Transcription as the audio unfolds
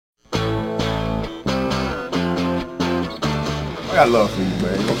got love for you,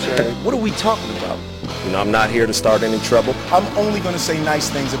 man. You know what I'm saying? What are we talking about? You know, I'm not here to start any trouble. I'm only going to say nice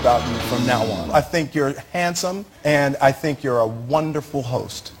things about you from now on. I think you're handsome, and I think you're a wonderful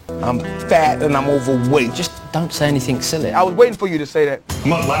host. I'm fat and I'm overweight. Just don't say anything silly. I was waiting for you to say that. I'm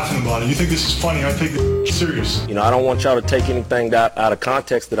not laughing about it. You think this is funny? I take it serious. You know, I don't want y'all to take anything out of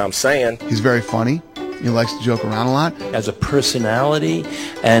context that I'm saying. He's very funny. He likes to joke around a lot. As a personality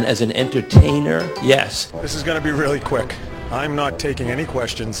and as an entertainer, yes. This is going to be really quick. I'm not taking any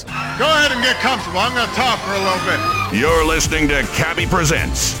questions. Go ahead and get comfortable. I'm going to talk for a little bit. You're listening to Cabbie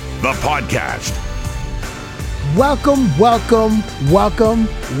Presents, the podcast. Welcome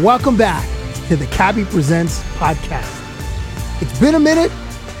back to the Cabbie Presents podcast. It's been a minute,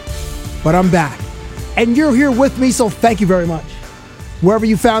 but I'm back. And you're here with me, so thank you very much. Wherever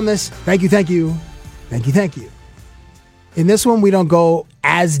you found this, thank you. In this one, we don't go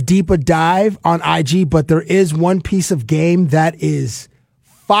as deep a dive on IG, but there is one piece of game that is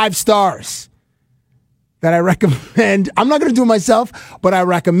 5 stars that I recommend. I'm not going to do it myself, but I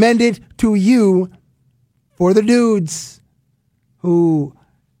recommend it to you for the dudes who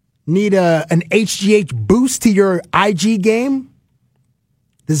need an HGH boost to your IG game.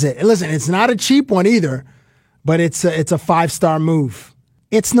 This is it. And listen, it's not a cheap one either, but it's a 5-star move.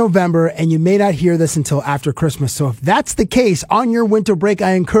 It's November, and you may not hear this until after Christmas. So if that's the case, on your winter break,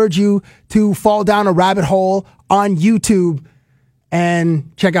 I encourage you to fall down a rabbit hole on YouTube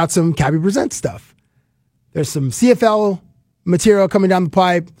and check out some Cabbie Presents stuff. There's some CFL material coming down the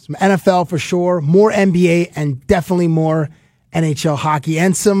pipe, some NFL for sure, more NBA, and definitely more NHL hockey,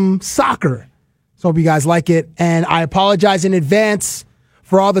 and some soccer. So hope you guys like it. And I apologize in advance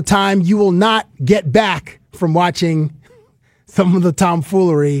for all the time you will not get back from watching some of the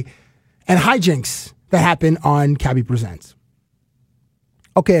tomfoolery and hijinks that happen on Cabbie Presents.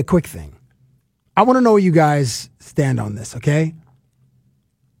 Okay, a quick thing. I want to know where you guys stand on this, okay?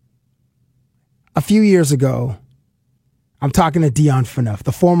 A few years ago, I'm talking to Dion Phaneuf,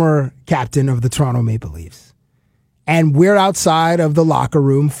 the former captain of the Toronto Maple Leafs. And we're outside of the locker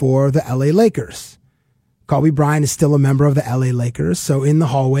room for the LA Lakers. Kobe Bryant is still a member of the LA Lakers. So in the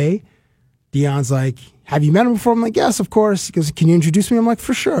hallway, Dion's like, have you met him before? I'm like, yes, of course. He goes, can you introduce me? I'm like,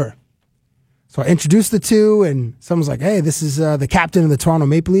 for sure. So I introduced the two, and someone's like, hey, this is the captain of the Toronto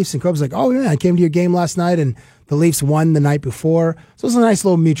Maple Leafs. And Kobe's like, oh, yeah, I came to your game last night, and the Leafs won the night before. So it was a nice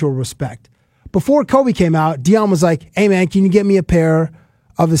little mutual respect. Before Kobe came out, Dion was like, hey, man, can you get me a pair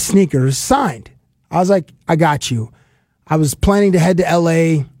of his sneakers signed? I was like, I got you. I was planning to head to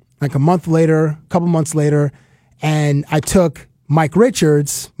L.A. like a couple months later, and I took Mike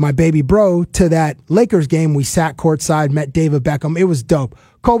Richards, my baby bro, to that Lakers game. We sat courtside, met David Beckham. It was dope.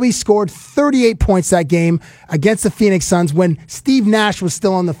 Kobe scored 38 points that game against the Phoenix Suns when Steve Nash was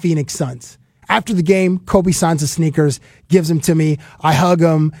still on the Phoenix Suns. After the game, Kobe signs the sneakers, gives them to me. I hug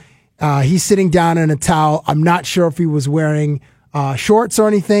him. He's sitting down in a towel. I'm not sure if he was wearing shorts or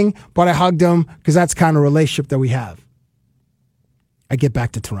anything, but I hugged him because that's the kind of relationship that we have. I get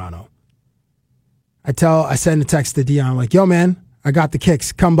back to Toronto. I send a text to Dion, like, yo, man, I got the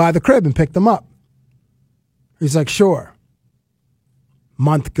kicks. Come by the crib and pick them up. He's like, sure.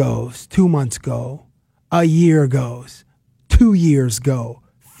 Month goes, 2 months go, a year goes, 2 years go,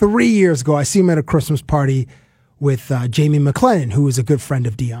 3 years go. I see him at a Christmas party with Jamie McLennan, who is a good friend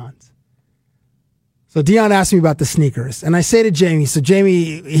of Dion's. So Dion asked me about the sneakers, and I say to Jamie, so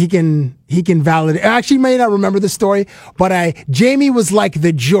Jamie, he can validate. I actually may not remember the story, but Jamie was like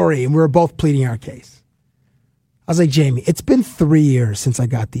the jury, and we were both pleading our case. I was like, Jamie, it's been 3 years since I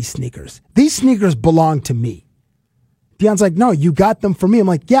got these sneakers. These sneakers belong to me. Dion's like, no, you got them for me. I'm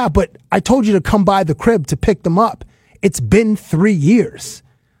like, yeah, but I told you to come by the crib to pick them up. It's been 3 years.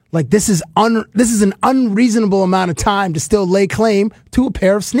 Like, this is an unreasonable amount of time to still lay claim to a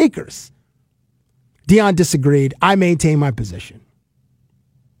pair of sneakers. Dion disagreed. I maintained my position.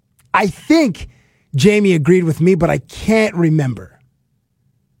 I think Jamie agreed with me, but I can't remember.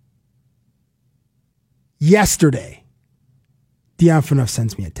 Yesterday, Dion Phaneuf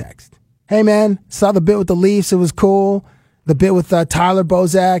sends me a text. Hey, man, saw the bit with the Leafs. It was cool. The bit with Tyler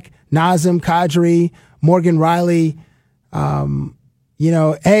Bozak, Nazem Kadri, Morgan Riley.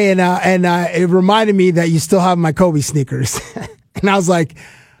 Hey, and it reminded me that you still have my Kobe sneakers. And I was like,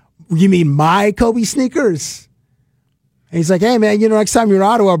 you mean my Kobe sneakers? And he's like, hey, man, next time you're in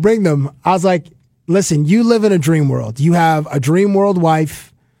Ottawa, I'll bring them. I was like, listen, you live in a dream world. You have a dream world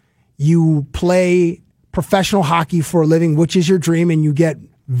wife. You play professional hockey for a living, which is your dream, and you get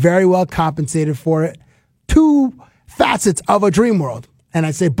very well compensated for it. 2 facets of a dream world. And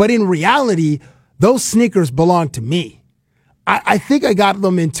I say, but in reality, those sneakers belong to me. I think I got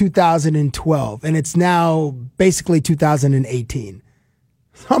them in 2012, and it's now basically 2018.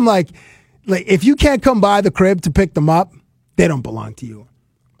 So I'm like, if you can't come by the crib to pick them up, they don't belong to you.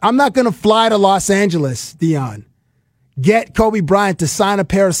 I'm not going to fly to Los Angeles, Dion. Get Kobe Bryant to sign a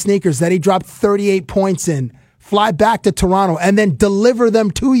pair of sneakers that he dropped 38 points in, fly back to Toronto, and then deliver them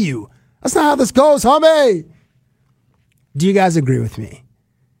to you. That's not how this goes, homie. Do you guys agree with me?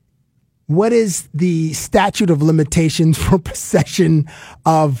 What is the statute of limitations for possession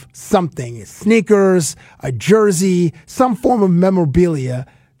of something? Sneakers, a jersey, some form of memorabilia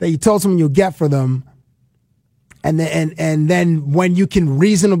that you told someone you'll get for them, and then when you can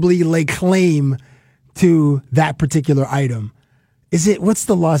reasonably lay claim to that particular item. What's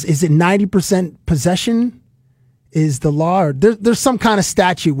the law? Is it 90% possession? Is the law? Or there's some kind of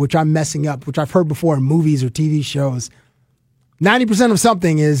statute which I'm messing up, which I've heard before in movies or TV shows. 90% of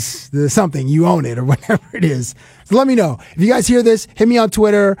something is something. You own it or whatever it is. So let me know. If you guys hear this, hit me on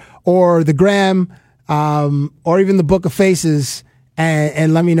Twitter or the Gram or even the Book of Faces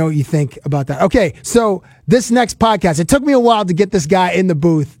and let me know what you think about that. Okay, so this next podcast, it took me a while to get this guy in the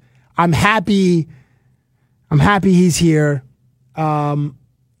booth. I'm happy he's here.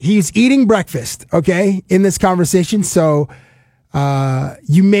 He's eating breakfast, okay, in this conversation. So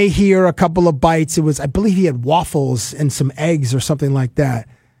you may hear a couple of bites. I believe he had waffles and some eggs or something like that.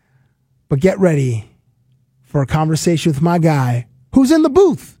 But get ready for a conversation with my guy who's in the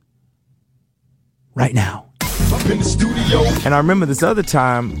booth right now. And I remember this other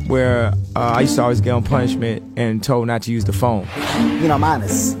time where I used to always get on punishment and told not to use the phone. You know, I'm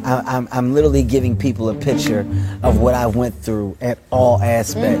honest. I'm literally giving people a picture of what I went through at all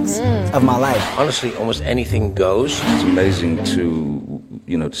aspects of my life. Honestly, almost anything goes. It's amazing to,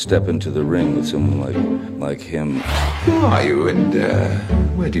 to step into the ring with someone like him. Who are you and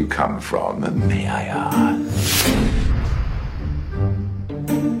where do you come from, may I ask?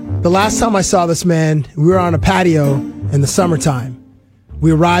 The last time I saw this man, we were on a patio in the summertime. We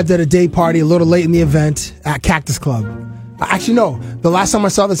arrived at a day party a little late in the event at Cactus Club. Actually, no. The last time I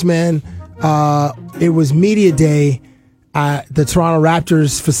saw this man, it was media day at the Toronto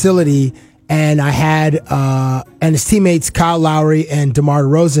Raptors facility, and I had and his teammates Kyle Lowry and DeMar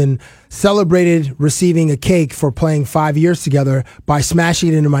DeRozan celebrated receiving a cake for playing 5 years together by smashing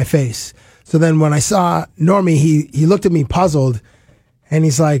it into my face. So then when I saw Normie, he looked at me puzzled. And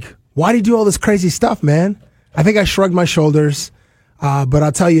he's like, why do you do all this crazy stuff, man? I think I shrugged my shoulders. But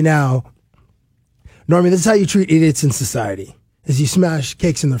I'll tell you now, Normie, this is how you treat idiots in society, is you smash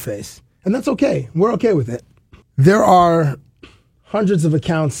cakes in their face. And that's okay. We're okay with it. There are hundreds of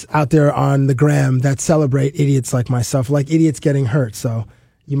accounts out there on the gram that celebrate idiots like myself, like idiots getting hurt. So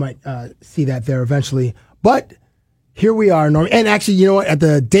you might see that there eventually. But here we are, Normie. And actually, you know what? At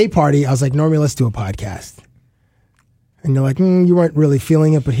the day party, I was like, Normie, let's do a podcast. And you're like, you weren't really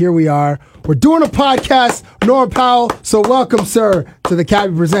feeling it, but here we are. We're doing a podcast, Norm Powell. So welcome, sir, to the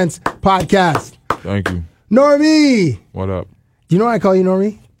Cabbie Presents podcast. Thank you. Normie! What up? Do you know why I call you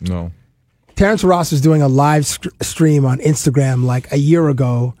Normie? No. Terrence Ross was doing a live stream on Instagram like a year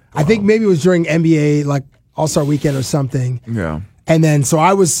ago. Wow. I think maybe it was during NBA, like All-Star Weekend or something. Yeah. And then, so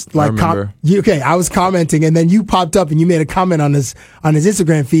I was like, I was commenting, and then you popped up and you made a comment on his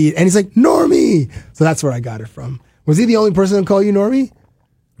Instagram feed, and he's like, Normie! So that's where I got it from. Was he the only person to call you Normie?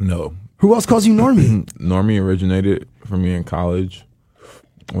 No. Who else calls you Normie? Normie originated from me in college.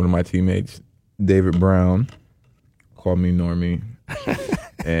 One of my teammates, David Brown, called me Normie.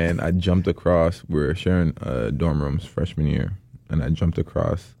 And I jumped across. We were sharing dorm rooms freshman year. And I jumped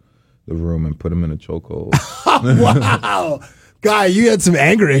across the room and put him in a chokehold. Wow. Guy, you had some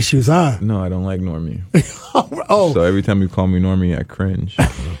anger issues, huh? No, I don't like Normie. Oh. So every time you call me Normie, I cringe.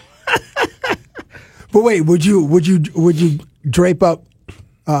 But wait, would you drape up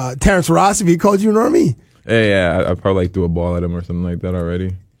Terrence Ross if he called you Normie? Yeah, I probably threw a ball at him or something like that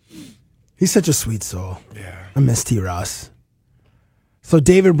already. He's such a sweet soul. Yeah, I miss T. Ross. So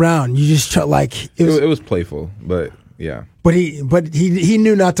David Brown, you just like it was playful, but yeah. But he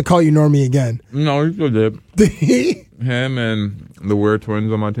knew not to call you Normie again. No, he still did. Did he? Him and the Ware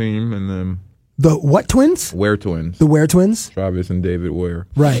twins on my team, and then the what twins? Ware twins. The Ware twins. Travis and David Ware.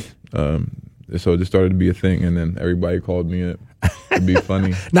 Right. So it just started to be a thing, and then everybody called me it. It'd be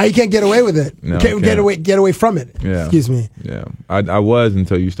funny. Now you can't get away with it. No, can't get away from it. Yeah. Excuse me. Yeah. I was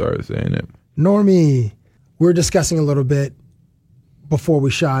until you started saying it. Normie, we were discussing a little bit before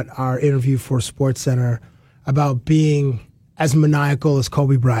we shot our interview for SportsCenter about being as maniacal as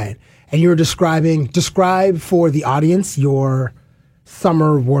Kobe Bryant. And you were describe for the audience your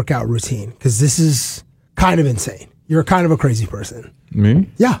summer workout routine, because this is kind of insane. You're kind of a crazy person. Me?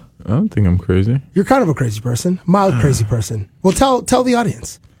 Yeah. I don't think I'm crazy. You're kind of a crazy person. Mild crazy person. Well, tell the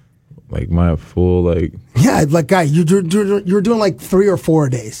audience. Like my full like. Yeah, like guy, you're doing like 3 or 4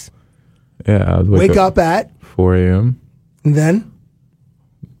 days. Yeah, I would wake up at 4 a.m. And then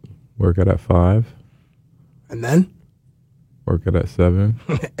work out at 5. And then work out at 7.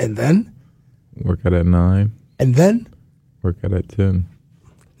 And then work out at 9. And then work out at 10.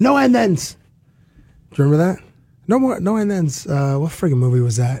 No and thens. Do you remember that? No and thens. What friggin' movie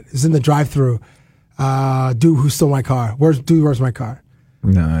was that? It was in the drive-thru. Dude, Who Stole My Car? Where's my car?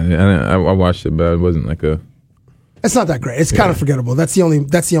 No, I watched it, but it wasn't like a. It's not that great. It's kind of forgettable. That's the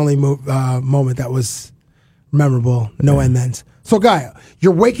only moment that was memorable. No and thens. So, Guy,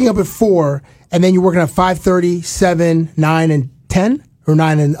 you're waking up at 4, and then you're working at 5:30, 7, 9, and 10, or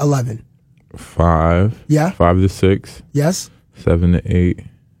 9 and 11. 5. Yeah. 5 to 6. Yes. 7 to 8,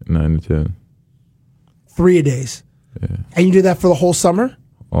 9 to 10. 3 a days. Yeah. And you do that for the whole summer?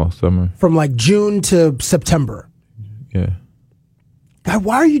 All summer. From like June to September. Yeah. God,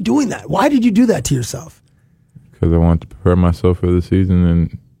 why are you doing that? Why did you do that to yourself? Because I want to prepare myself for the season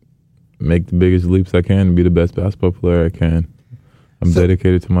and make the biggest leaps I can and be the best basketball player I can. I'm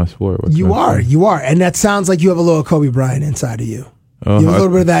dedicated to my sport. You are. And that sounds like you have a little Kobe Bryant inside of you. You have a little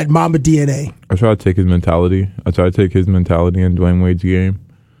bit of that Mamba DNA. I try to take his mentality. I try to take his mentality and Dwayne Wade's game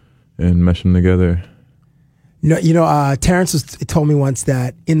and mesh them together. Terrence told me once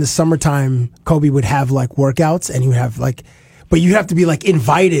that in the summertime, Kobe would have like workouts and he would have like, but you have to be like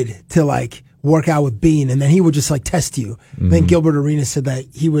invited to like work out with Bean, and then he would just like test you. Mm-hmm. Then Gilbert Arenas said that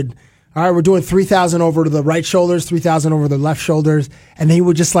he would, all right, we're doing 3,000 over to the right shoulders, 3,000 over the left shoulders, and then he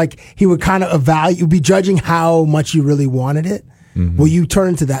would just like, he would kind of evaluate, be judging how much you really wanted it. Mm-hmm. Will you turn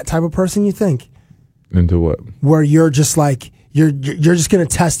into that type of person, you think? Into what? Where you're just like, you're just going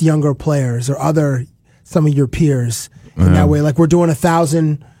to test younger players or some of your peers in that way. Like we're doing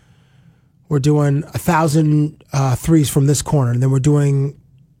 1,000 threes from this corner, and then we're doing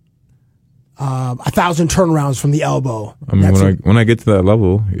 1,000 turnarounds from the elbow. I mean, when I get to that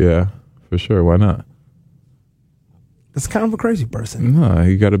level, yeah, for sure. Why not? That's kind of a crazy person. No,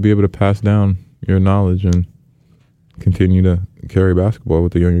 you got to be able to pass down your knowledge and continue to carry basketball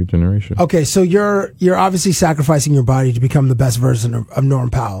with the younger generation. Okay, so you're obviously sacrificing your body to become the best version of Norm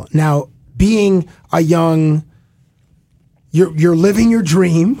Powell. Now, being a young, you're living your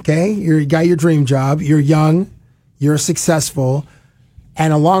dream, okay? You got your dream job. You're young. You're successful.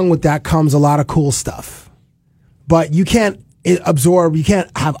 And along with that comes a lot of cool stuff. But you can't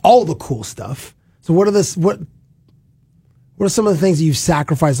have all the cool stuff. So what are some of the things that you've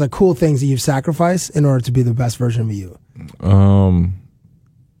sacrificed, like cool things that you've sacrificed in order to be the best version of you? I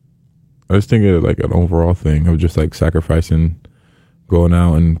was thinking of like an overall thing of just like sacrificing going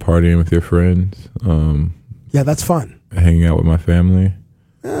out and partying with your friends. Yeah, that's fun. Hanging out with my family.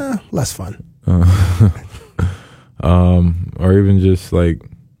 Less fun. Or even just like,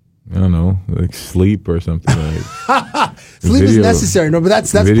 I don't know, like sleep or something. Like sleep is necessary. No, but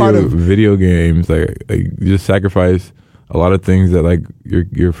that's part of video games. Like you just sacrifice a lot of things that like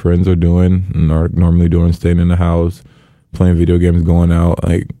your friends are doing and are normally doing, staying in the house, playing video games, going out,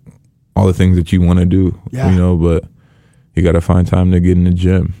 like all the things that you want to do. Yeah. But you got to find time to get in the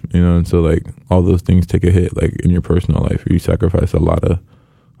gym, and so like all those things take a hit, like in your personal life. You sacrifice a lot of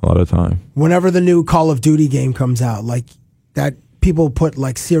time. Whenever the new Call of Duty game comes out, like that, people put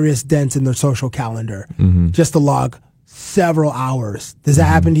like serious dents in their social calendar just to log several hours. Does that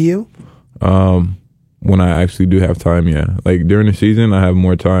happen to you? When I actually do have time, yeah. Like during the season, I have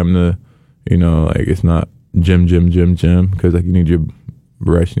more time to, like it's not gym, because like you need your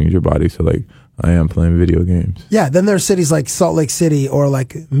rest, you need your body. So like I am playing video games. Yeah, then there are cities like Salt Lake City or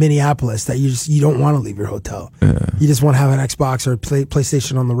like Minneapolis that you don't want to leave your hotel. Yeah. You just want to have an Xbox or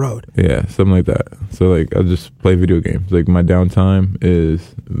PlayStation on the road. Yeah, something like that. So like I'll just play video games. Like my downtime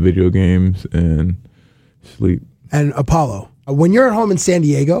is video games and sleep. And Apollo, when you're at home in San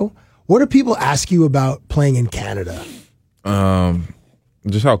Diego, what do people ask you about playing in Canada?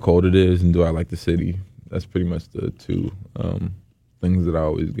 Just how cold it is and do I like the city. That's pretty much the two things that I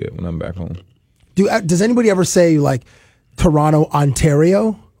always get when I'm back home. Does anybody ever say like Toronto,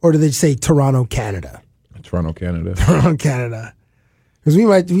 Ontario, or do they say Toronto, Canada? Toronto, Canada. Toronto, Canada. Because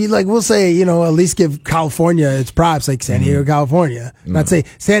we'll say, at least give California its props, like San Diego, California. No. Not say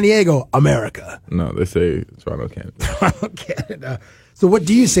San Diego, America. No, they say Toronto, Canada. Toronto, Canada. So what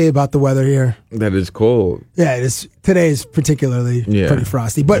do you say about the weather here? That it's cold. Yeah, it is. Today is particularly pretty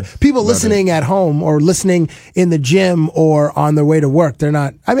frosty. But people listening at home or listening in the gym or on their way to work, they're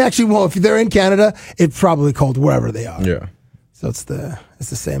not. I mean, actually, well, if they're in Canada, it's probably cold wherever they are. Yeah. So it's the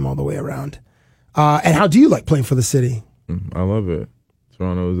same all the way around. And how do you like playing for the city? I love it.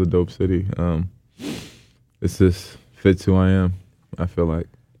 Toronto is a dope city. It's just fits who I am, I feel like.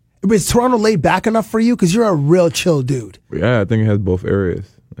 Is Toronto laid back enough for you? Because you're a real chill dude. Yeah, I think it has both areas.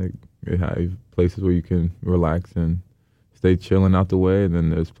 Like, it has places where you can relax and stay chilling out the way, and then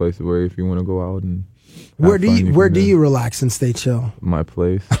there's places where if you want to go out and where do you relax and stay chill? My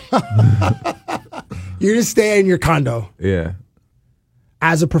place. You just stay in your condo. Yeah.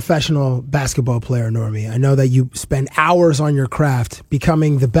 As a professional basketball player, Normie, I know that you spend hours on your craft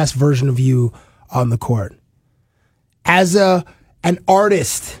becoming the best version of you on the court. As an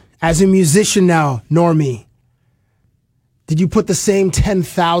artist, as a musician now, Normie, did you put the same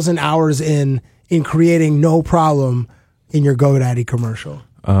 10,000 hours in creating No Problem in your GoDaddy commercial?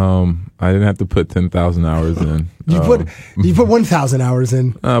 I didn't have to put 10,000 hours in. You put 1,000 hours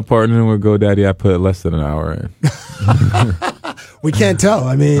in. Partnering with GoDaddy, I put less than an hour in. We can't tell.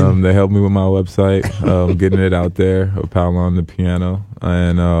 I mean, they helped me with my website, getting it out there. Powell on the piano,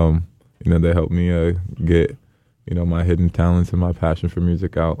 and they helped me get my hidden talents and my passion for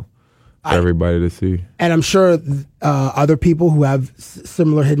music out for everybody to see. And I'm sure other people who have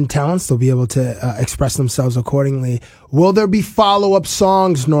similar hidden talents, they'll be able to express themselves accordingly. Will there be follow-up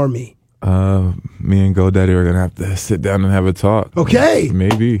songs, Normie? Me and GoDaddy are gonna have to sit down and have a talk. Okay,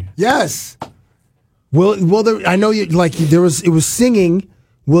 maybe. Yes. Will there? I know you like there was. It was singing.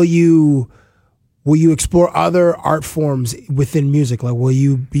 Will you explore other art forms within music? Like, will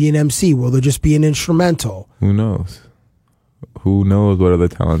you be an MC? Will there just be an instrumental? Who knows? Who knows what other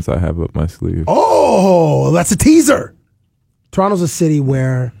talents I have up my sleeve? Oh, that's a teaser. Toronto's a city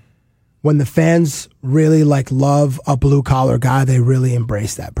where when the fans really love a blue collar guy, they really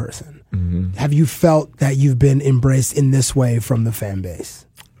embrace that person. Mm-hmm. Have you felt that you've been embraced in this way from the fan base?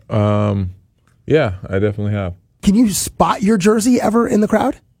 Yeah, I definitely have. Can you spot your jersey ever in the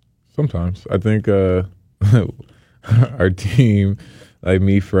crowd? Sometimes. I think our team, like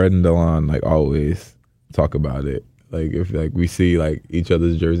me, Fred, and Delon, always talk about it. Like if we see each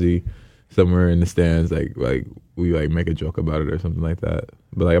other's jersey somewhere in the stands, we make a joke about it or something like that.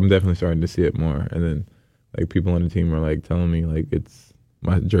 But I'm definitely starting to see it more. And then people on the team are telling me it's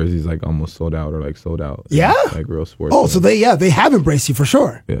my jersey's almost sold out or sold out. Yeah. Real sports. Oh, so they have embraced you for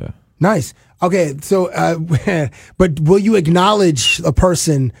sure. Yeah. Nice. Okay, so but will you acknowledge a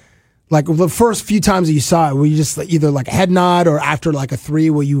person the first few times that you saw it? Will you just either a head nod or after a three,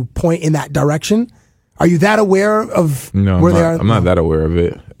 will you point in that direction? Are you that aware of where they are? I'm not that aware of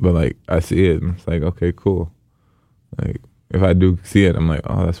it, but I see it and it's okay, cool. If I do see it, I'm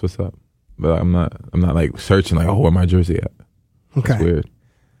oh, that's what's up. But I'm not searching oh, where my jersey at. Okay. It's weird.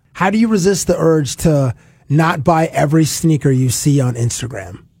 How do you resist the urge to not buy every sneaker you see on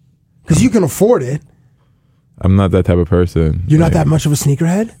Instagram? Because you can afford it. I'm not that type of person. You're not that much of a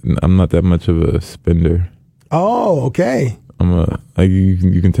sneakerhead? I'm not that much of a spender. Oh, okay. I'm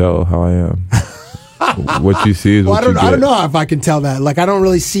you can tell how I am. What you see is what you get. I don't know if I can tell that. I don't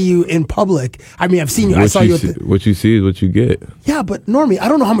really see you in public. I mean, I've seen you. I saw you. What you see is what you get. Yeah, but Normie, I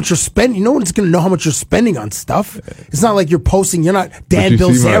don't know how much you're spending. No one's going to know how much you're spending on stuff. It's not like you're posting. You're not Dan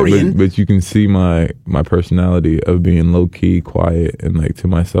Bilzerian. But you can see my personality of being low key, quiet, and to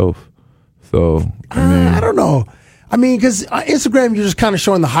myself. So I don't know. I mean, because on Instagram, you're just kind of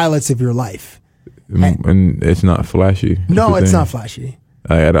showing the highlights of your life, and it's not flashy. No, it's not flashy.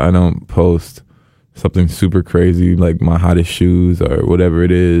 I don't post something super crazy like my hottest shoes or whatever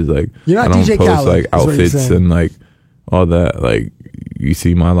it is. You're not I don't DJ post Khaled, outfits and all that. You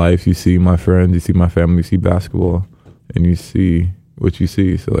see my life, you see my friends, you see my family, you see basketball, and you see what you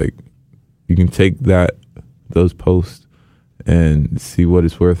see. So you can take those posts and see what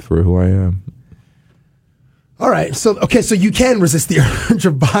it's worth for who I am. All right. So you can resist the urge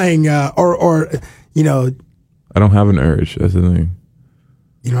of buying or I don't have an urge. That's the thing.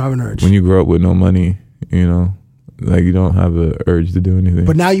 You don't have an urge. When you grow up with no money, you don't have an urge to do anything.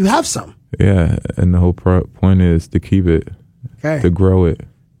 But now you have some. Yeah, and the whole point is to keep it, to grow it.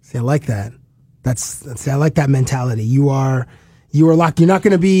 See, I like that. I like that mentality. You are locked. You're not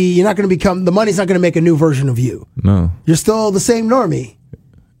going to become, the money's not going to make a new version of you. No. You're still the same Normie.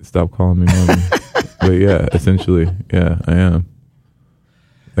 Stop calling me Normie. But yeah, essentially, yeah, I am.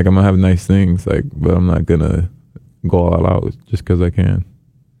 I'm going to have nice things, but I'm not going to go all out just because I can.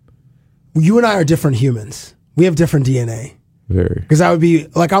 You and I are different humans. We have different DNA. Very. Because I would be,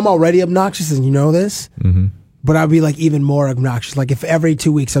 I'm already obnoxious and you know this, mm-hmm. but I'd be even more obnoxious. If every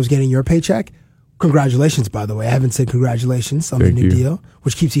 2 weeks I was getting your paycheck, congratulations, by the way. I haven't said congratulations on the new deal,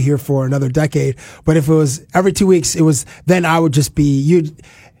 which keeps you here for another decade. But if it was every 2 weeks, then I would just be,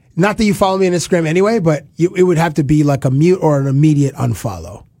 not that you follow me on Instagram anyway, but it would have to be a mute or an immediate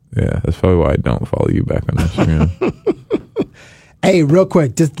unfollow. Yeah, that's probably why I don't follow you back on Instagram. Hey, real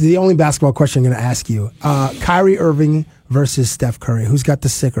quick, just the only basketball question I'm going to ask you. Kyrie Irving versus Steph Curry. Who's got the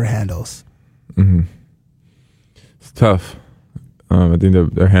sicker handles? Mm-hmm. It's tough. I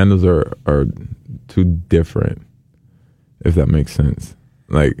think their handles are too different, if that makes sense.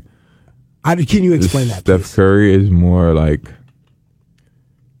 Like, can you explain that, Steph please? Curry is more like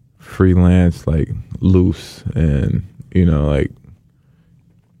freelance, like loose, and like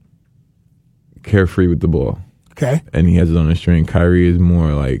carefree with the ball. Okay. And he has it on a string. Kyrie is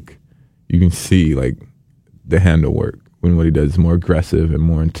more like, you can see like the handle work when what he does is more aggressive and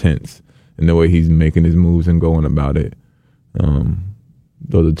more intense, and the way he's making his moves and going about it.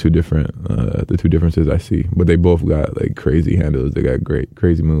 Those are the two differences I see. But they both got like crazy handles. They got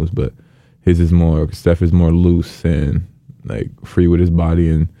crazy moves. But Steph is more loose and like free with his body,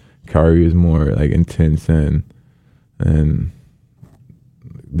 and Kyrie is more like intense and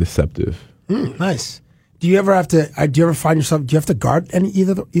deceptive. Nice. Do you ever find yourself? Do you have to guard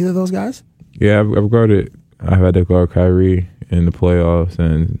either of those guys? Yeah, I've guarded. I've had to guard Kyrie in the playoffs,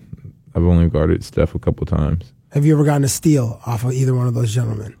 and I've only guarded Steph a couple times. Have you ever gotten a steal off of either one of those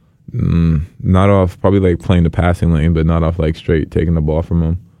gentlemen? Not off, probably like playing the passing lane, but not off like straight taking the ball from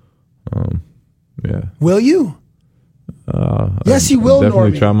him. Yeah. Will you? Yes, you will.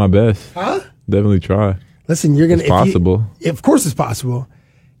 Definitely Normie. try my best. Huh? Definitely try. Listen, you're gonna. It's possible. Of course, it's possible.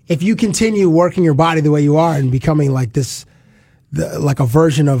 If you continue working your body the way you are and becoming like this, like a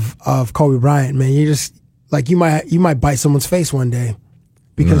version of Kobe Bryant, man, you just like you might bite someone's face one day.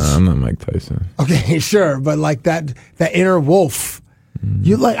 Because I'm not Mike Tyson. Okay, sure, but like that inner wolf,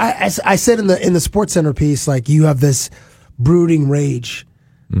 you like I said in the Sports Center piece, like you have this brooding rage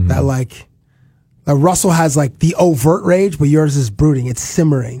that like Russell has like the overt rage, but yours is brooding. It's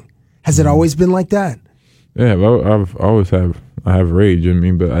simmering. Has it always been like that? Yeah, I have rage in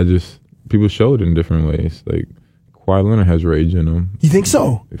me, but people show it in different ways. Like Kawhi Leonard has rage in him. You think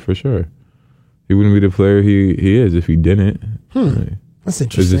so? For sure. He wouldn't be the player he is if he didn't. Like, that's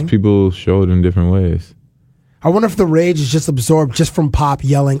interesting. It's just people show it in different ways. I wonder if the rage is just absorbed just from Pop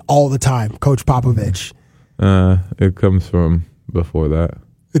yelling all the time, Coach Popovich. It comes from before that.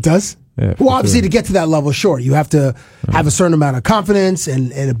 It does? Yeah. Well, obviously, to get to that level, sure, you have to have a certain amount of confidence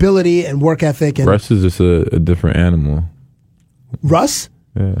and ability and work ethic. And Russ is just a different animal. Russ?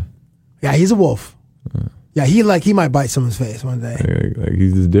 Yeah. Yeah, he's a wolf. Yeah, he might bite someone's face one day. Like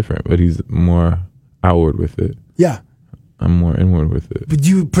he's just different, but he's more outward with it. Yeah. I'm more inward with it. But do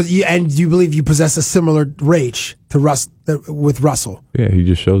you believe you possess a similar rage to with Russell? Yeah, he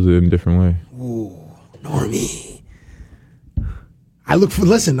just shows it in a different way. Ooh, Normie. I look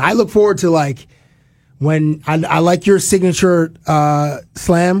forward to like when I like your signature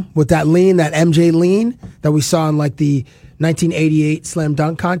slam with that lean, that MJ lean that we saw in like the 1988 slam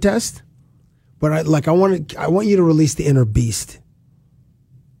dunk contest. But I want you to release the inner beast.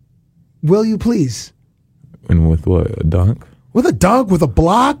 Will you please? And with what? A dunk? With a dunk, with a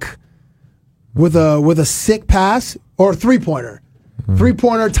block, with a sick pass or a 3-pointer.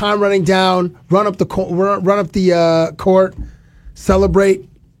 3-pointer, time running down, run up the court, celebrate.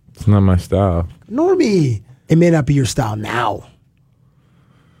 It's not my style. Normie, it may not be your style now.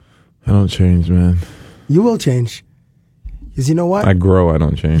 I don't change, man. You will change. Because you know what? I grow, I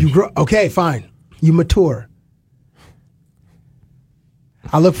don't change. You grow. Okay, fine. You mature.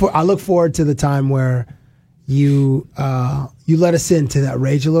 I look forward to the time where you let us into that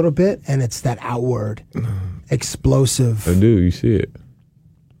rage a little bit, and it's that outward, explosive. I do. You see it.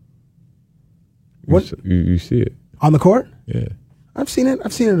 What you see it on the court? Yeah, I've seen it.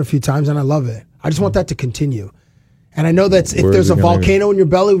 I've seen it a few times, and I love it. I just want that to continue. And I know that if there's a volcano in your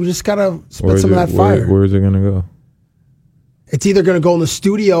belly, we just gotta spit some of that fire. Where is it gonna go? It's either going to go in the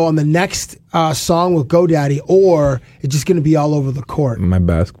studio on the next song with GoDaddy, or it's just going to be all over the court. My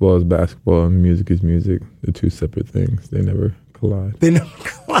basketball is basketball and music is music. They're two separate things. They never collide.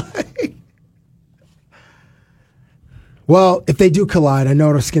 Well, if they do collide, I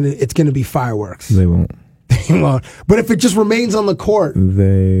know it's going to be fireworks. They won't. They won't. But if it just remains on the court.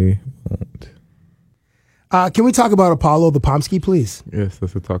 They won't. Can we talk about Apollo the Pomsky, please? Yes,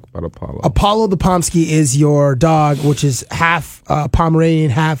 let's talk about Apollo. Apollo the Pomsky is your dog, which is half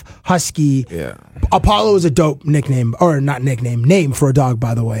Pomeranian, half Husky. Yeah. Apollo is a dope nickname, or not nickname, name for a dog,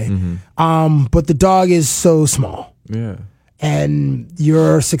 by the way. Mm-hmm. But the dog is so small. Yeah. And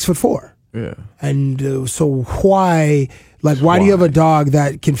you're 6'4". Yeah. And so why do you have a dog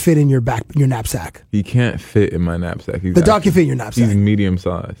that can fit in your knapsack? He can't fit in my knapsack. The dog can fit in your knapsack. He's medium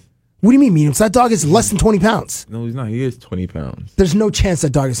sized. What do you mean medium? So that dog is less than 20 pounds. No, he's not. He is 20 pounds. There's no chance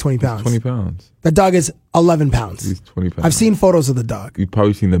that dog is 20 pounds. 20 pounds. That dog is 11 pounds. He's 20 pounds. I've seen photos of the dog. You've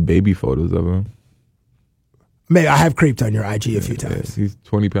probably seen the baby photos of him. Maybe I have creeped on your IG a few times. Yeah, he's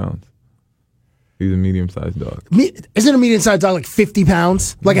 20 pounds. He's a medium-sized dog. Isn't a medium-sized dog like 50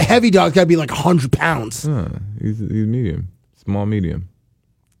 pounds? Like a heavy dog's got to be like 100 pounds. He's medium. Small medium.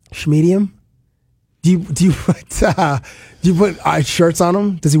 Schmedium? Do you put shirts on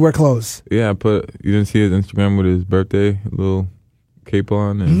him? Does he wear clothes? Yeah, you didn't see his Instagram with his birthday little cape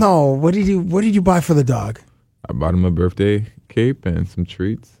on? And No. What did you buy for the dog? I bought him a birthday cape and some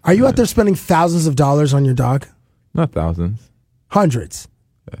treats. Are you out there spending thousands of dollars on your dog? Not thousands. Hundreds.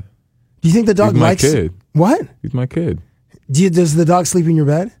 Yeah. Do you think the dog likes? He's my kid. What? He's my kid. Does the dog sleep in your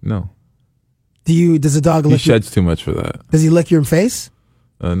bed? No. Does the dog lick? He sheds too much for that. Does he lick your face?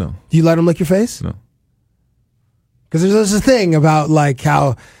 No. Do you let him lick your face? No. Because there's a thing about like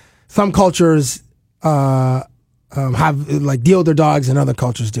how some cultures have like deal with their dogs and other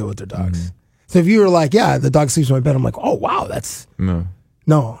cultures deal with their dogs. Mm-hmm. So if you were like, yeah, the dog sleeps in my bed, I'm like, oh wow, that's no.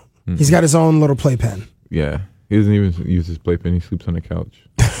 Mm-hmm. He's got his own little playpen. Yeah, he doesn't even use his playpen. He sleeps on the couch.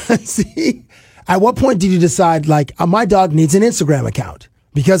 See, at what point did you decide like my dog needs an Instagram account?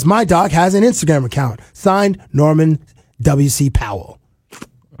 Because my dog has an Instagram account. Signed, Norman W.C. Powell.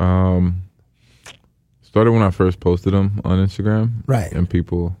 Started when I first posted him on Instagram. Right. And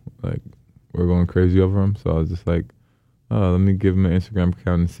people like were going crazy over him. So I was just like, oh, let me give him an Instagram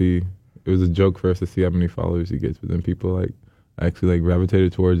account and see. It was a joke first to see how many followers he gets, but then people like actually like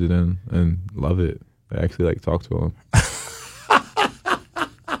gravitated towards it and love it. They actually like talk to him.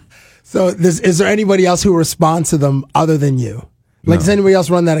 So is there anybody else who responds to them other than you? Like, does anybody else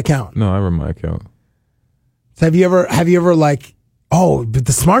run that account? No, I run my account. So have you ever like, oh, but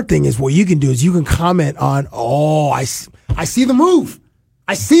the smart thing is what you can do is you can comment on, oh, I see the move.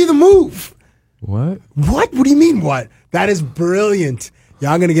 I see the move. What? What? What do you mean what? That is brilliant.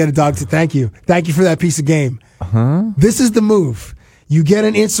 Yeah, I'm going to get a dog to thank you. Thank you for that piece of game. This is the move. You get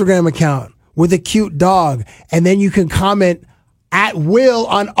an Instagram account with a cute dog, and then you can comment at will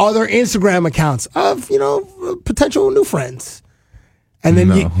on other Instagram accounts of, potential new friends. And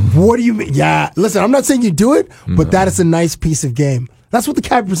then what do you mean? Yeah, listen, I'm not saying you do it, but that is a nice piece of game. That's what the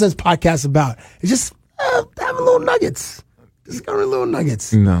Cabby Presents podcast is about. It's just having little nuggets. Discovering little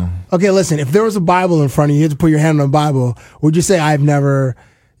nuggets. No. Okay, listen, if there was a Bible in front of you, you had to put your hand on the Bible, would you say I've never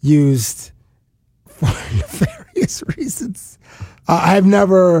used, for various reasons, I've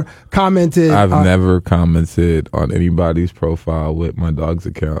never commented. I've never commented on anybody's profile with my dog's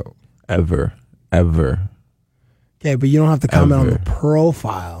account. Ever. Okay, but you don't have to comment on the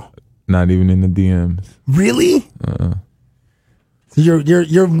profile. Not even in the DMs. Really? So you're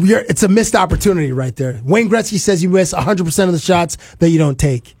it's a missed opportunity right there. Wayne Gretzky says you miss 100% of the shots that you don't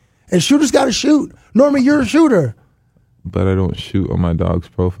take. And shooters got to shoot. Normally you're a shooter. But I don't shoot on my dog's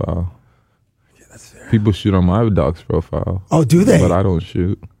profile. Yeah, that's fair. People shoot on my dog's profile. Oh, do they? But I don't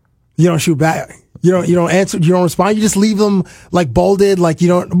shoot. You don't shoot back. You don't answer, you don't respond. You just leave them like bolded, like you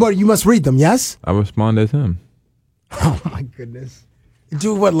don't, but you must read them, yes? I respond as him. Oh my goodness.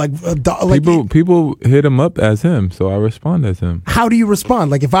 Do what, like people hit him up as him, so I respond as him. How do you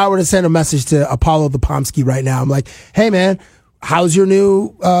respond? Like if I were to send a message to Apollo the Pomsky right now, I'm like, hey man, how's your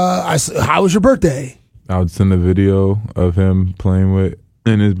new, how was your birthday? I would send a video of him playing with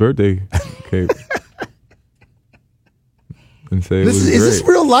in his birthday cape. And say is this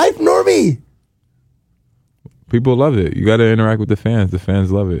real life, Normie? People love it. You got to interact with the fans. The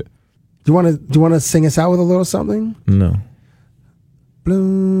fans love it. Do you want to sing us out with a little something? No.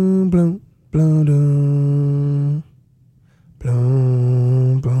 Bloom, bloom, bloom, doom.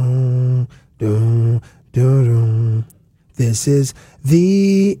 Bloom, bloom, doom, doom, doom. This is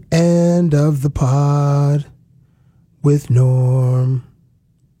the end of the pod with Norm.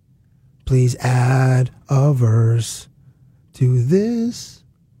 Please add a verse to this.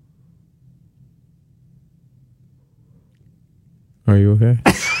 Are you okay?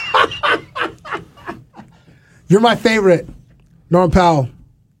 You're my favorite. Norm Powell,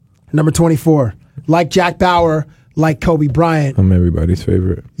 number 24. Like Jack Bauer, like Kobe Bryant. I'm everybody's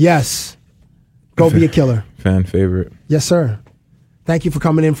favorite. Yes. Go be a killer. Fan favorite. Yes, sir. Thank you for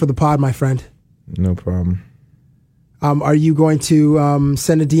coming in for the pod, my friend. No problem. Are you going to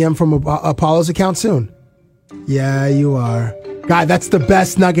send a DM from Apollo's account soon? Yeah, you are. God, that's the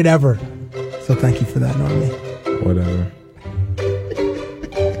best nugget ever. So thank you for that, Normie. Whatever.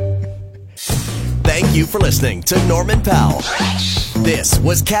 Thank you for listening to Norman Powell. This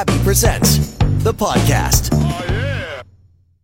was Cabby Presents, the podcast.